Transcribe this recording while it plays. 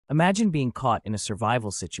Imagine being caught in a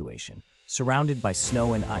survival situation, surrounded by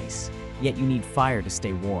snow and ice, yet you need fire to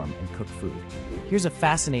stay warm and cook food. Here's a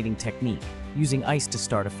fascinating technique, using ice to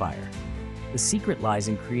start a fire. The secret lies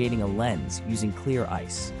in creating a lens using clear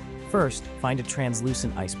ice. First, find a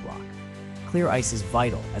translucent ice block. Clear ice is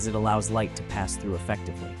vital as it allows light to pass through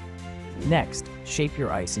effectively. Next, shape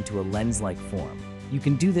your ice into a lens-like form. You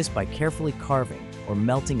can do this by carefully carving or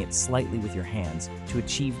melting it slightly with your hands to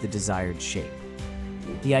achieve the desired shape.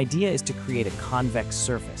 The idea is to create a convex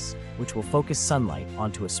surface, which will focus sunlight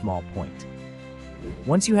onto a small point.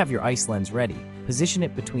 Once you have your ice lens ready, position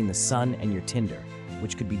it between the sun and your tinder,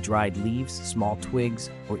 which could be dried leaves, small twigs,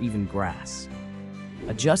 or even grass.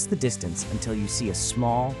 Adjust the distance until you see a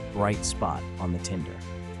small, bright spot on the tinder.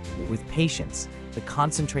 With patience, the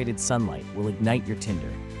concentrated sunlight will ignite your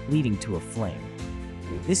tinder, leading to a flame.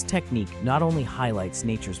 This technique not only highlights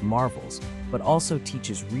nature's marvels, but also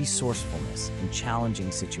teaches resourcefulness in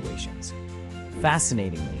challenging situations.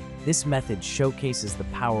 Fascinatingly, this method showcases the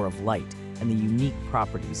power of light and the unique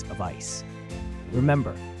properties of ice.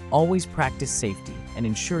 Remember, always practice safety and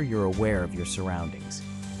ensure you're aware of your surroundings.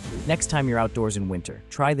 Next time you're outdoors in winter,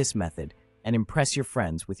 try this method and impress your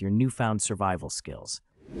friends with your newfound survival skills.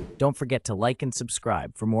 Don't forget to like and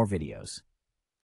subscribe for more videos.